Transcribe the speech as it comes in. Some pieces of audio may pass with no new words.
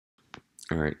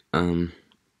Alright,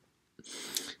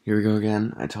 here we go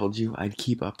again. I told you I'd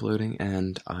keep uploading,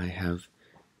 and I have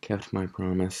kept my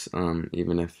promise,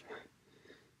 even if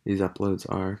these uploads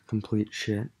are complete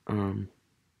shit. I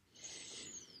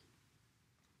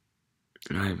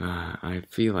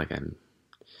feel like I'm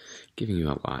giving you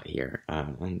a lot here,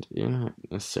 and you're not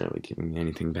necessarily giving me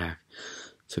anything back,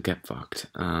 so get fucked.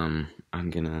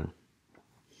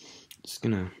 Just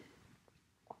gonna,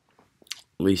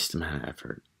 least amount of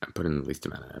effort. I put in the least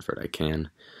amount of effort I can.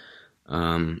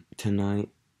 Tonight,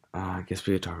 I guess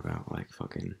we could talk about, like,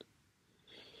 fucking,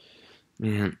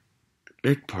 man,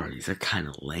 big parties are kind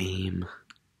of lame.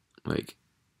 Like,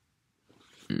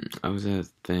 I was at a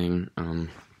thing,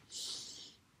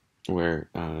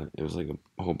 where, it was, like,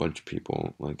 a whole bunch of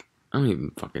people. Like, I don't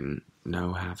even fucking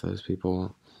know half those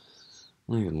people.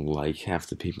 I don't even like half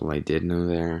the people I did know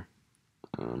there.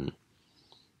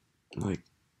 Like,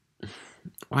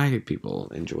 why do people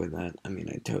enjoy that? I mean,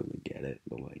 I totally get it,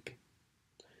 but, like,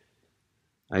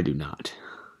 I do not,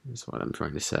 is what I'm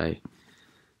trying to say.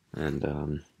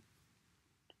 And,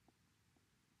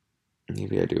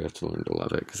 maybe I do have to learn to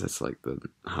love it, because that's, like, the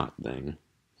hot thing.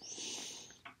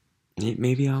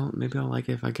 Maybe I'll like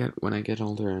it when I get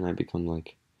older and I become,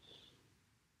 like,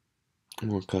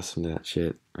 more accustomed to that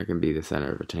shit. I can be the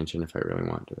center of attention if I really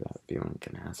want to without feeling like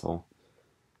an asshole.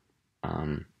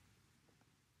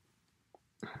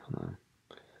 I don't know.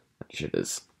 That shit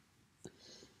is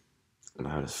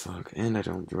loud as fuck, and I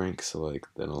don't drink, so, like,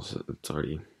 that also, it's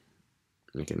already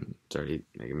making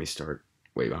me start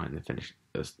way behind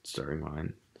the starting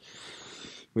line,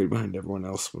 way behind everyone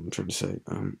else. What I'm trying to say,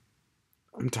 I'm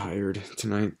tired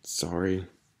tonight. Sorry,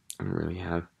 I don't really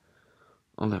have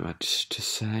all that much to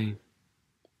say.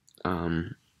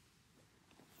 I'm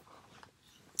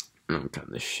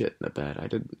cutting this shit in the bed. I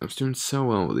was doing so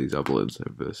well with these uploads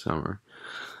over the summer.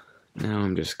 Now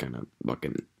I'm just kind of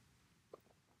fucking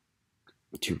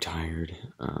too tired.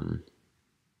 I'm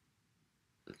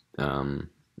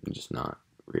just not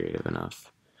creative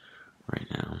enough right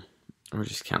now. We're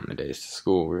just counting the days to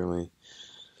school, really.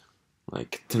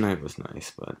 Like, tonight was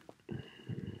nice, but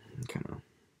kind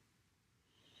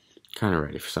of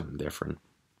ready for something different,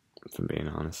 if I'm being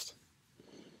honest.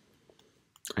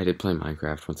 I did play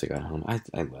Minecraft once I got home. I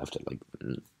left at, like,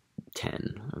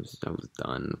 10. I was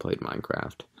done. Played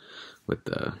Minecraft with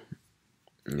the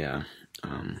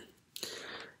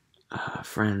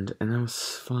friend, and that was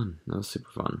fun. That was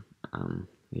super fun.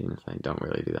 Even if I don't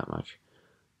really do that much,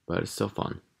 but it's still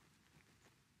fun.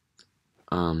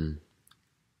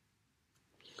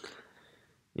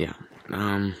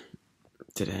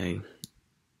 Today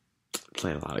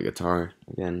played a lot of guitar.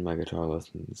 Again, my guitar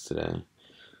lessons today.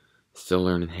 Still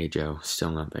learning Hey Joe.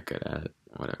 Still not that good at it.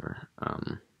 Whatever.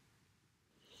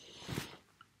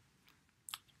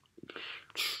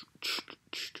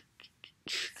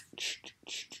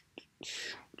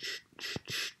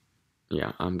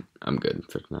 Yeah, I'm good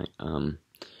for tonight.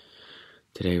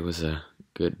 Today was a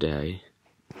good day,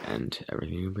 and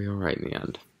everything will be alright in the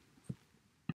end.